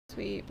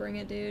Sweet, bring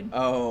it, dude.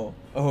 Oh,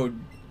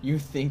 you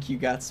think you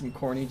got some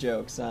corny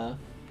jokes, huh?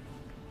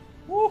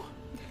 Woo!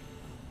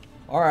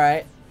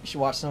 Alright, you should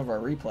watch some of our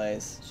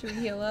replays. Should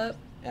we heal up?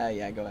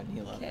 Yeah, go ahead and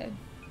heal up. Okay.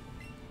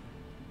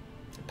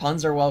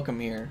 Puns are welcome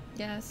here.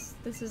 Yes,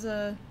 this is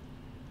the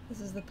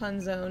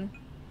pun zone.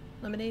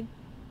 Lemonade?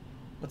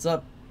 What's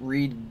up,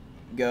 Reed?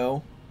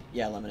 Go.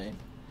 Yeah, lemonade.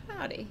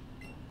 Howdy.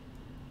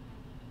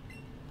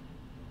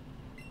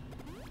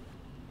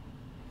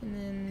 And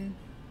then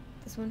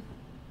this one?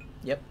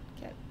 Yep.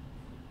 Okay.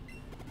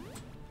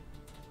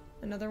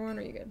 Another one,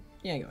 or are you good?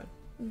 Yeah, go ahead.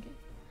 Okay.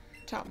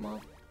 Top them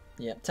off.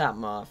 Yep, top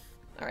them off.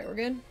 Alright, we're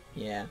good?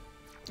 Yeah.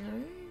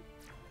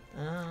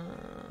 Alright.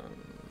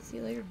 See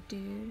you later,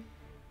 dude.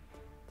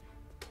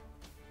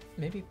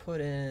 Maybe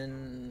put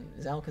in...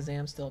 Is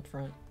Alakazam still up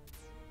front?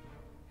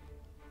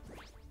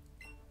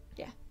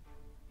 Yeah.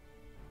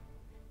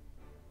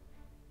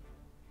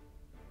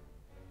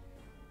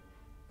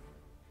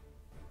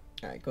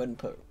 Alright, go ahead and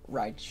put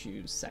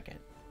Raichu second.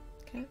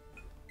 Okay.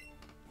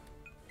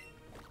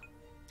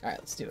 Alright,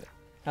 let's do it.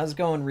 How's it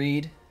going,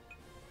 Reed?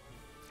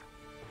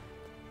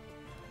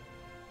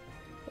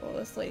 Well,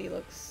 this lady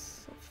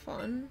looks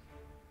fun.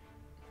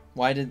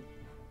 Why did...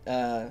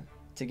 to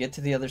get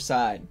to the other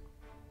side.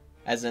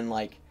 As in,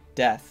 like,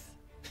 death.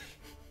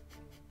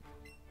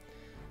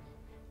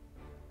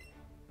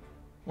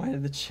 Why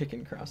did the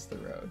chicken cross the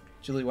road?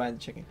 Julie, why did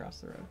the chicken cross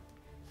the road?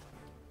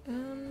 I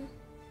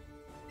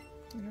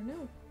don't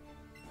know.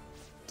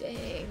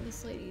 Dang,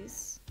 this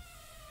lady's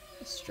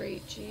a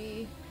straight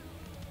G.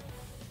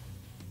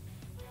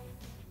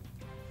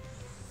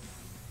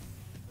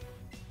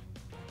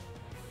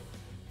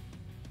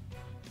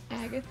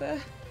 Agatha?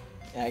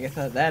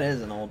 Agatha, that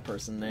is an old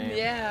person name.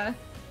 Yeah.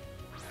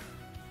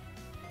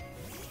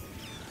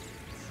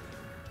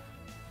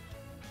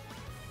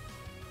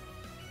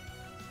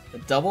 A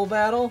double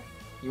battle?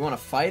 You want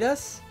to fight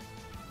us?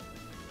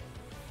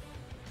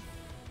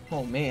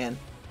 Oh man.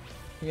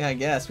 Yeah, I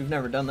guess. We've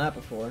never done that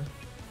before.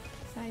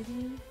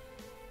 Psybeam?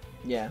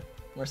 Yeah,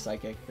 or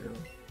psychic, or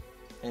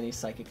any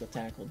psychic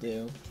attack will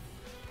do.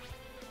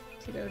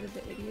 To go to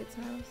the idiot's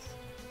house?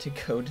 To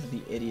go to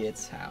the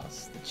idiot's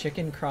house. The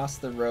chicken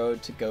crossed the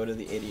road to go to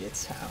the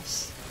idiot's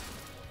house.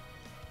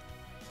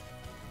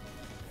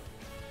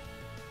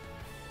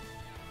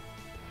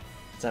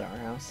 Is that our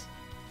house?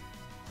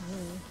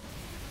 Mm.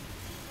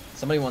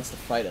 Somebody wants to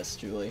fight us,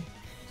 Julie.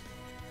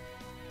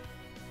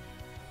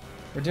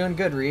 We're doing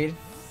good, Reed.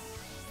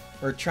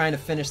 We're trying to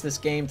finish this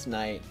game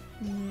tonight.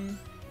 Mm.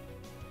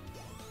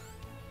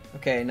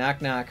 Okay,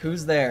 knock knock.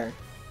 Who's there?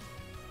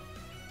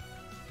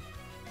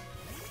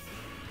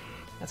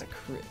 That's a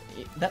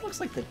that looks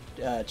like the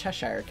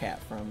Cheshire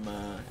Cat from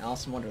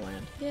Alice in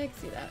Wonderland. Yeah, I can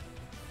see that.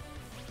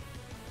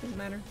 Doesn't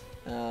matter.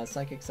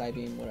 Psychic,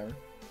 Psybeam, whatever.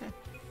 Okay.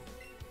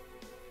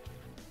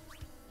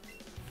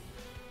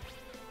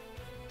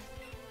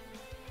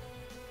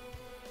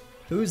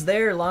 Who's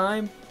there,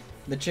 Lime?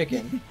 The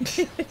chicken.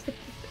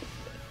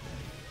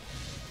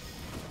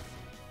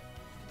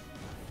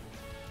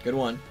 Good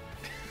one.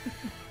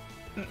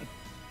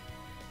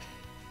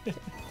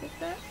 Take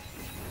that.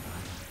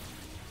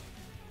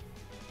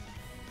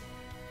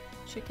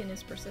 Chicken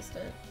is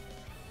persistent.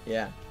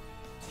 Yeah.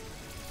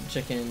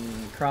 Chicken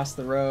crossed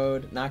the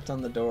road, knocked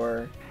on the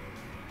door.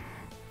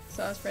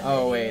 So I was friendly.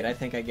 Oh wait, I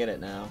think I get it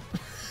now.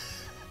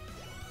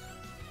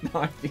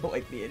 Now I feel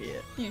like the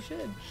idiot. You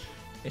should.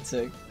 It's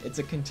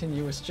a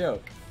continuous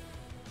joke.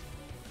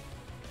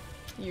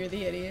 You're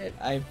the idiot.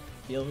 I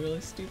feel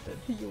really stupid.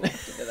 You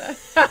walked into that.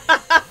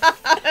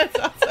 That's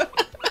awesome.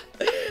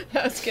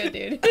 That was good,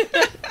 dude.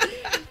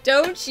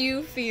 Don't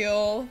you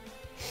feel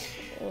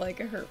like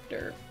a herp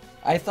derp?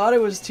 I thought it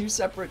was two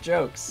separate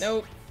jokes.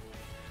 Nope.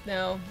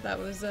 No, that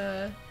was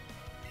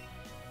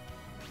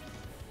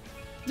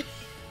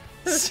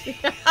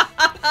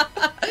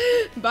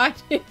Bye,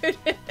 dude.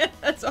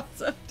 That's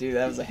awesome. Dude,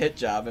 that was a hit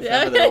job if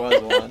ever there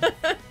was one.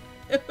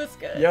 It was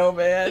good. Yo,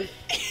 man.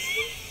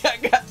 I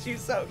got you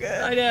so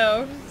good. I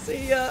know.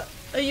 See ya.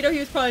 You know, he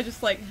was probably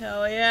just like,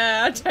 hell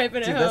yeah,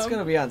 typing it Dude, home. that's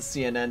gonna be on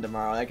CNN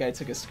tomorrow. That guy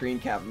took a screen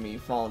cap of me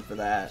falling for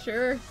that.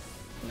 Sure.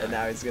 And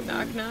now he's gonna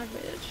knock, be... knock,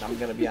 bitch. I'm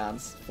gonna be on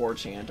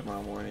 4chan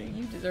tomorrow morning.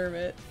 You deserve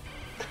it.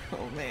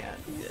 Oh, man.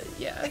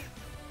 Yeah.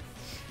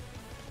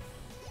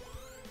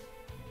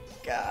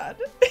 God.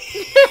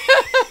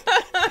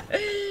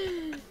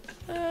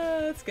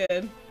 That's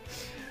good.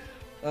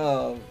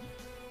 Oh,